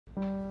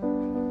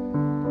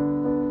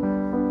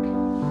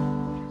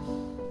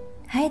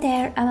Hi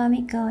there, I'm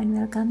Amiko and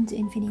welcome to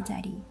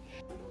Infinity.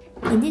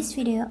 In this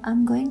video,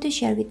 I'm going to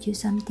share with you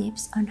some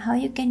tips on how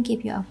you can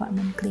keep your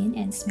apartment clean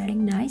and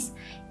smelling nice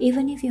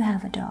even if you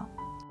have a dog.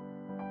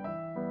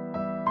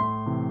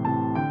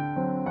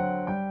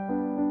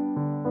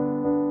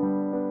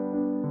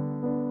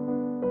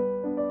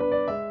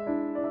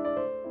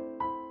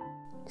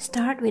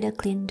 Start with a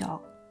clean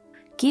dog.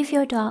 Give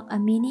your dog a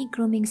mini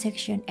grooming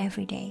section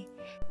every day.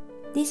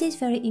 This is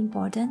very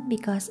important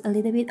because a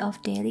little bit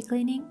of daily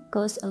cleaning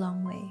goes a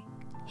long way.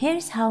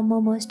 Here's how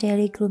Momo's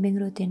daily grooming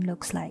routine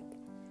looks like.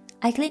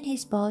 I clean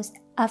his paws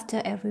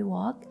after every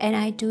walk and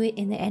I do it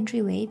in the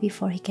entryway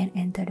before he can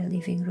enter the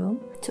living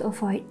room to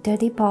avoid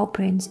dirty paw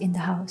prints in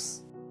the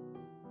house.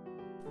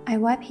 I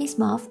wipe his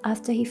mouth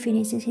after he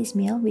finishes his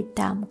meal with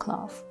damp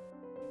cloth.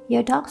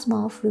 Your dog's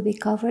mouth will be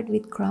covered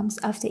with crumbs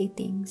after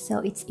eating, so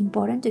it's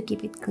important to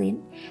keep it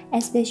clean,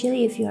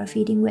 especially if you are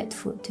feeding wet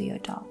food to your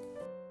dog.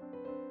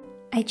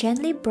 I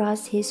gently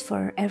brush his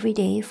fur every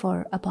day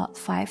for about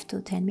 5 to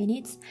 10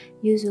 minutes,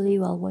 usually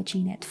while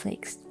watching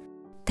Netflix.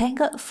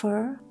 Tangled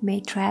fur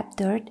may trap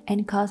dirt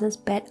and causes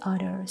bad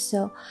odor,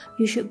 so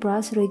you should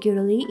brush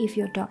regularly if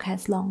your dog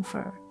has long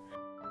fur.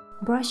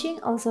 Brushing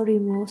also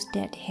removes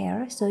dead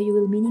hair, so you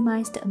will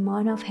minimize the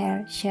amount of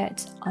hair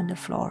shed on the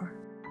floor.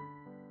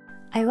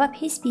 I wipe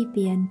his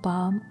pee-pee and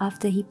bum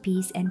after he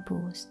pees and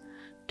poos.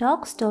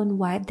 Dogs don't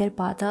wipe their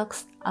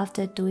buttocks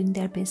after doing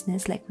their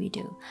business like we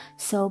do,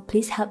 so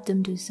please help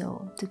them do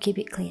so to keep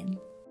it clean.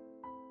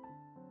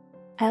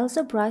 I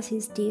also brush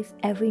his teeth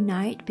every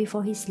night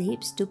before he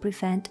sleeps to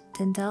prevent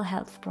dental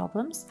health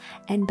problems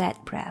and bad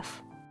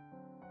breath.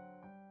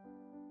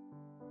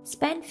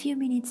 Spend few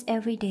minutes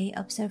every day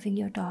observing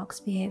your dog's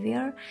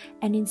behavior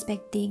and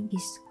inspecting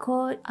his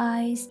coat,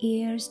 eyes,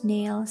 ears,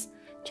 nails,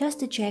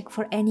 just to check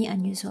for any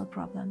unusual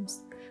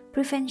problems.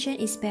 Prevention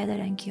is better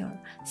than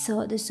cure,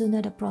 so the sooner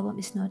the problem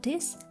is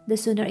noticed, the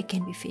sooner it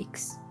can be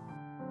fixed.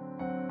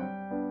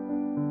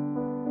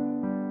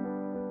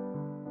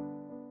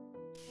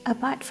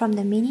 Apart from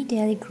the mini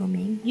daily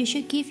grooming, you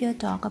should give your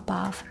dog a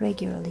bath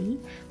regularly,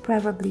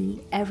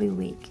 preferably every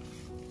week.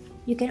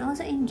 You can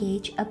also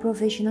engage a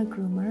professional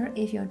groomer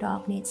if your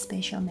dog needs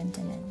special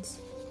maintenance.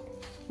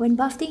 When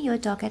bathing your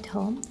dog at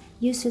home,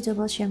 use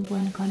suitable shampoo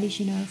and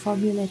conditioner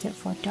formulated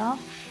for dog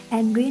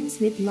and rinse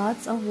with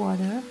lots of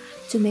water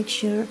to make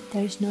sure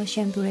there is no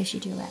shampoo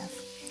residue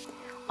left.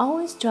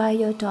 Always dry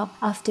your dog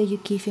after you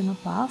give him a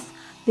bath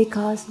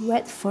because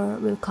wet fur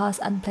will cause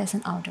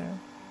unpleasant odor.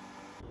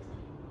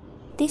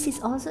 This is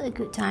also a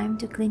good time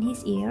to clean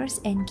his ears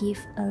and give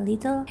a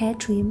little hair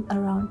trim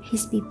around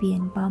his pee-pee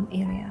and bum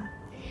area.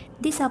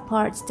 These are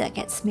parts that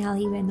get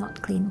smelly when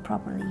not cleaned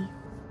properly.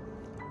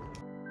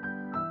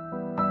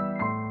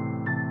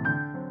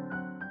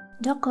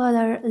 Dog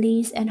collar,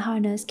 leash, and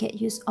harness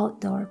get used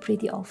outdoor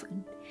pretty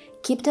often.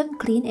 Keep them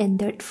clean and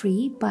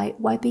dirt-free by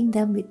wiping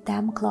them with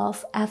damp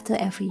cloth after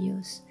every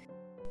use.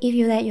 If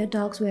you let your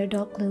dogs wear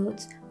dog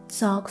clothes,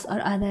 socks,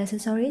 or other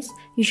accessories,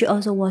 you should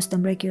also wash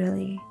them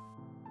regularly.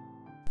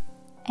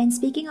 And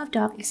speaking of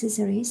dog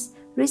accessories,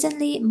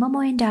 recently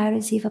Momo and I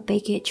received a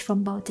package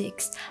from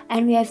BOWTIX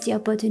and we have the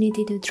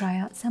opportunity to try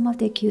out some of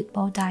their cute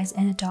bow ties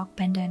and a dog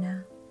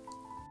bandana.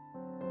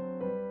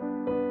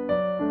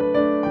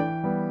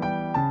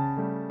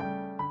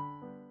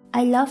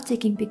 I love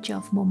taking pictures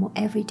of Momo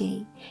every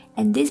day,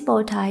 and these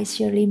bow ties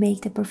surely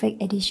make the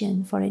perfect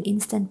addition for an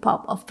instant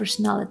pop of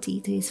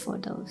personality to his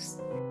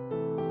photos.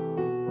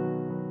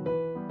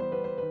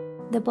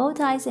 The bow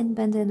ties and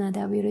bandana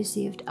that we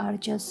received are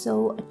just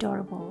so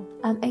adorable.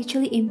 I'm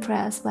actually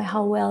impressed by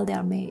how well they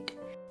are made.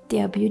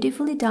 They are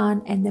beautifully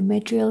done and the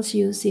materials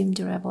used seem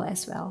durable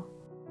as well.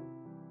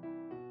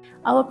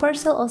 Our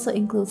parcel also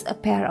includes a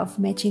pair of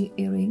matching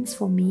earrings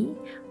for me,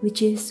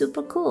 which is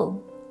super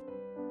cool.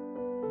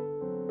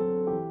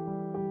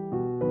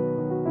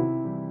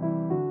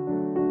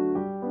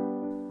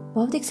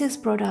 BOWTIX's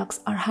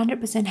products are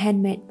 100%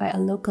 handmade by a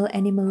local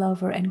animal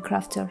lover and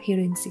crafter here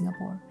in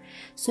Singapore.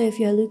 So if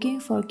you're looking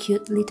for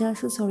cute little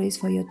accessories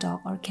for your dog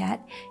or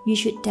cat, you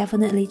should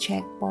definitely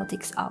check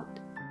BOWTIX out.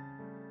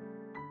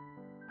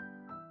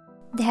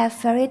 They have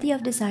a variety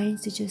of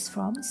designs to choose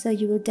from, so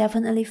you will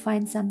definitely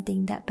find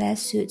something that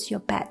best suits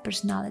your pet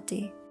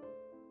personality.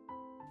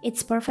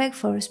 It's perfect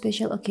for a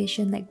special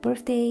occasion like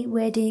birthday,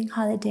 wedding,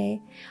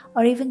 holiday,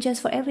 or even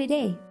just for every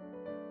day.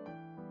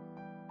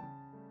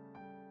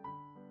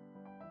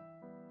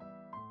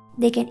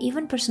 They can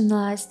even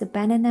personalize the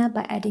bandana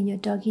by adding your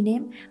doggy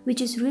name,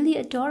 which is really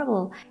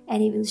adorable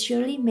and it will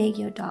surely make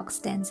your dog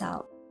stand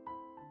out.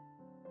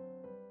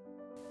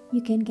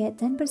 You can get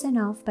 10%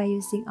 off by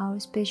using our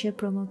special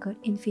promo code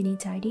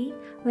INFINITIDY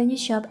when you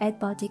shop at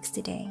BOWTIX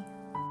today.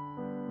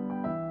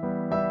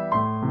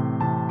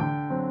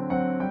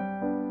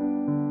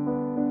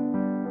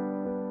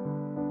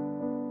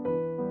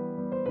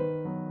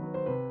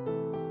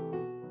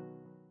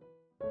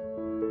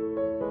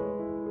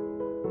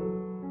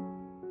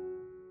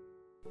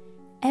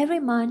 Every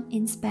month,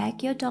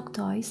 inspect your dog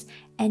toys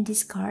and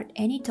discard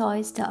any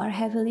toys that are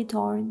heavily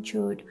torn,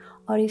 chewed,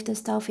 or if the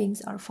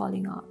stuffings are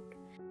falling out.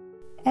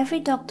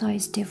 Every dog toy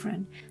is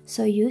different,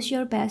 so use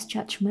your best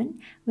judgment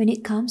when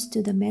it comes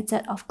to the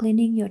method of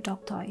cleaning your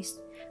dog toys.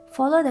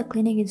 Follow the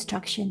cleaning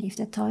instruction if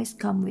the toys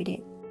come with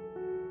it.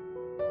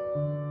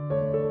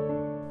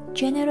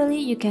 Generally,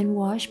 you can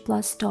wash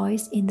plush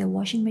toys in the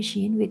washing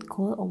machine with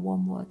cold or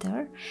warm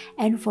water,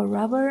 and for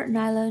rubber,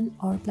 nylon,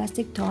 or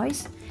plastic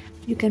toys,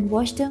 you can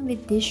wash them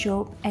with dish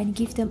soap and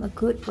give them a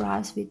good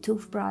brush with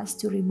toothbrush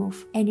to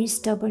remove any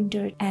stubborn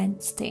dirt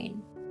and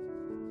stain.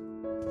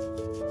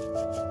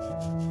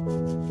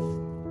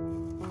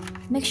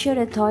 Make sure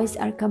the toys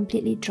are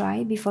completely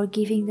dry before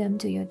giving them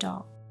to your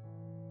dog.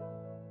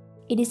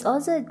 It is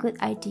also a good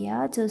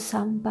idea to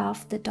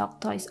sun-bath the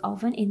dog toys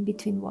often in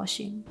between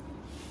washing.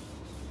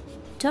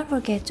 Don't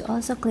forget to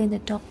also clean the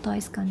dog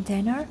toys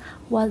container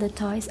while the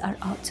toys are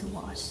out to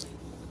wash.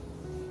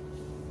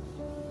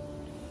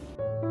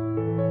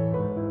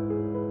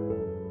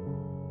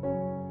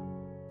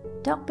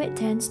 Dog bed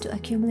tends to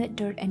accumulate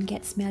dirt and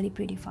get smelly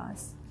pretty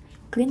fast.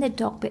 Clean the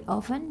dog bed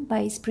often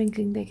by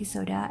sprinkling baking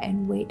soda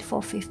and wait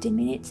for 15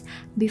 minutes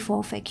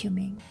before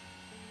vacuuming.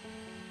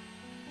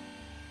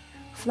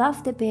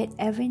 Fluff the bed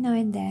every now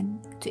and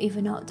then to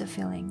even out the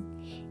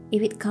feeling.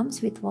 If it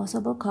comes with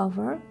washable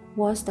cover,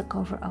 wash the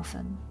cover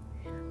often.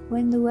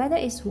 When the weather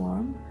is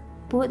warm,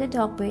 put the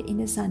dog bed in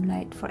the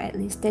sunlight for at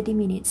least 30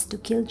 minutes to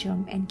kill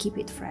germs and keep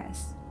it fresh.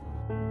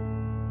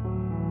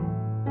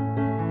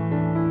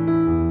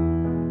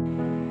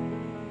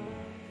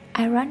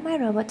 I run my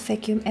robot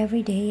vacuum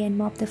every day and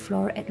mop the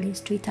floor at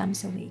least 3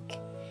 times a week.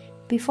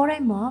 Before I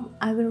mop,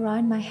 I will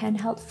run my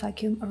handheld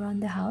vacuum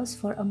around the house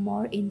for a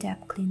more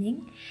in-depth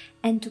cleaning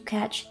and to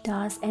catch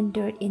dust and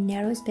dirt in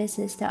narrow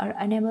spaces that are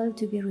unable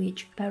to be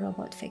reached by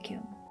robot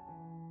vacuum.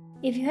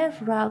 If you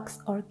have rugs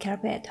or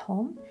carpet at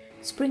home,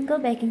 sprinkle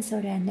baking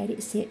soda and let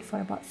it sit for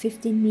about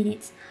 15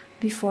 minutes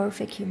before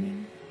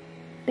vacuuming.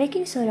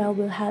 Baking soda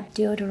will help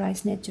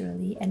deodorize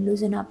naturally and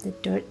loosen up the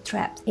dirt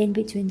trapped in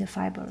between the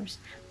fibers,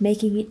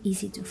 making it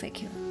easy to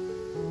vacuum.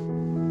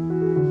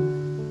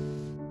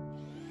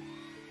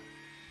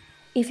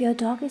 If your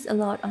dog is a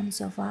lot on the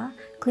sofa,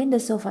 clean the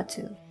sofa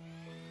too.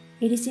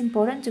 It is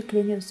important to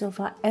clean your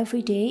sofa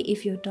every day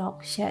if your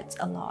dog sheds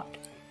a lot.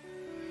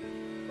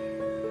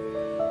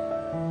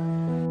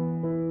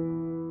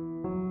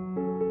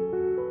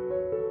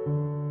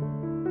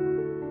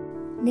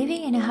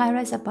 Living in a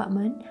high-rise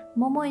apartment,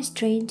 Momo is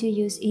trained to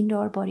use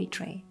indoor potty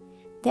tray.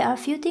 There are a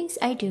few things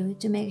I do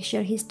to make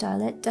sure his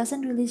toilet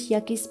doesn't release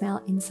yucky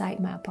smell inside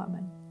my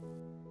apartment.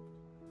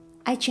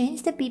 I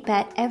change the pee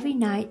pad every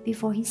night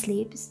before he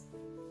sleeps.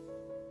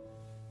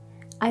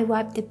 I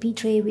wipe the pee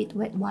tray with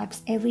wet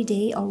wipes every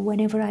day or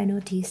whenever I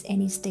notice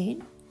any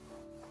stain.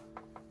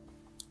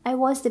 I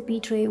wash the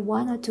pee tray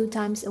 1 or 2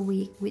 times a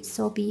week with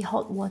soapy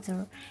hot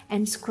water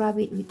and scrub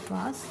it with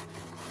brush.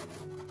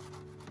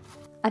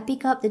 I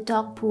pick up the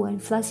dog poo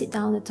and flush it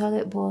down the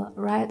toilet bowl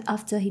right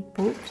after he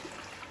pooped.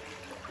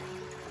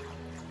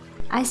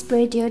 I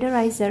spray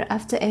deodorizer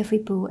after every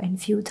poo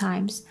and few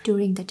times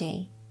during the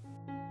day.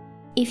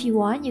 If you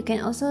want, you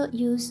can also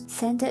use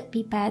scented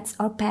pee pads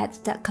or pads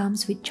that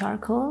comes with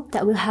charcoal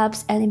that will help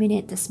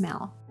eliminate the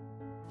smell.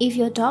 If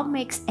your dog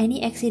makes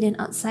any accident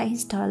outside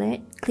his toilet,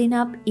 clean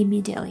up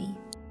immediately.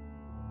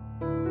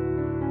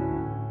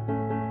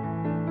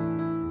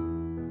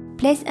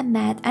 Place a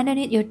mat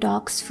underneath your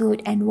dog's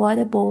food and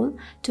water bowl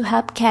to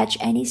help catch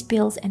any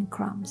spills and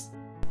crumbs.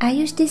 I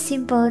use this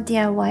simple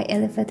DIY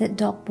elevated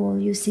dog bowl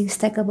using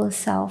stackable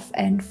shelf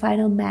and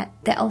vinyl mat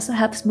that also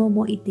helps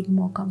Momo eating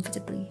more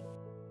comfortably.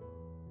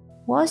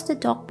 Wash the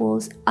dog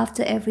bowls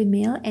after every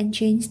meal and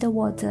change the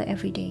water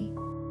every day.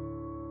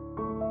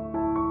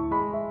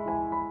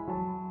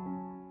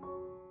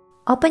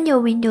 Open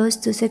your windows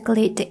to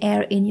circulate the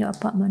air in your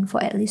apartment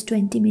for at least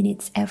 20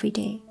 minutes every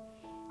day.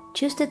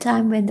 Choose the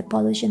time when the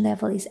pollution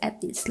level is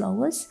at its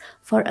lowest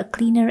for a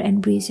cleaner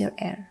and breezier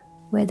air,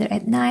 whether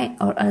at night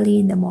or early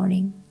in the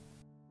morning.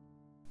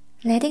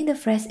 Letting the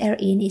fresh air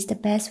in is the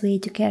best way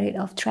to carry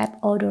off trapped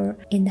odor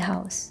in the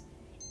house.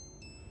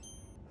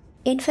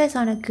 Invest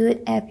on a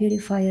good air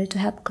purifier to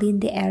help clean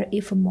the air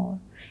even more,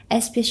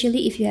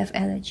 especially if you have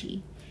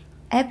allergy.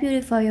 Air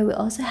purifier will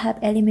also help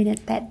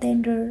eliminate pet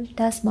dander,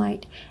 dust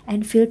mite,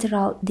 and filter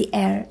out the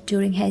air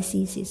during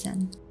hazy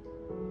season.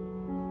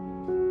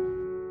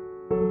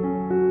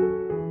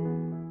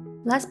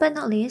 Last but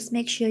not least,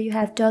 make sure you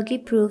have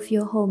doggy-proof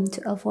your home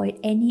to avoid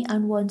any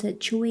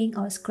unwanted chewing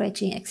or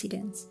scratching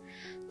accidents.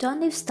 Don't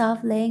leave stuff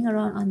laying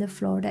around on the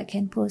floor that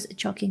can pose a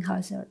choking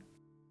hazard.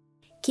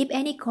 Keep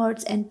any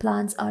cords and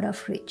plants out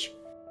of reach.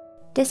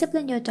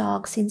 Discipline your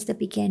dog since the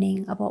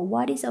beginning about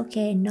what is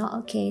okay and not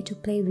okay to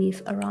play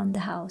with around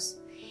the house.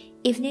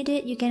 If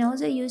needed, you can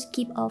also use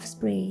keep-off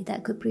spray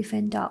that could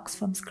prevent dogs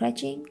from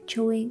scratching,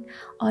 chewing,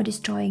 or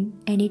destroying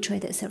any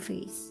treated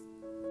surface.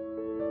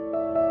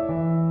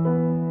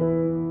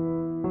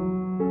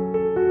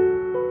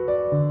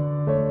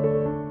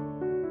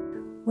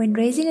 When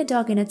raising a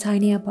dog in a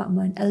tiny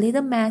apartment, a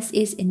little mess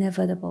is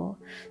inevitable,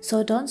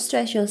 so don't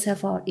stress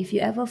yourself out if you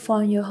ever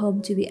found your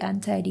home to be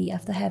untidy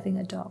after having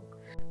a dog.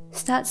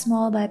 Start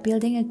small by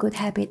building a good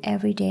habit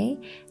every day,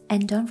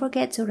 and don't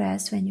forget to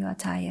rest when you are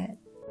tired.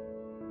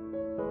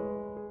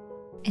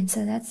 And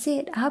so that's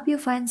it. I hope you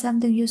find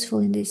something useful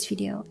in this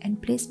video,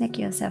 and please make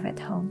yourself at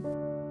home.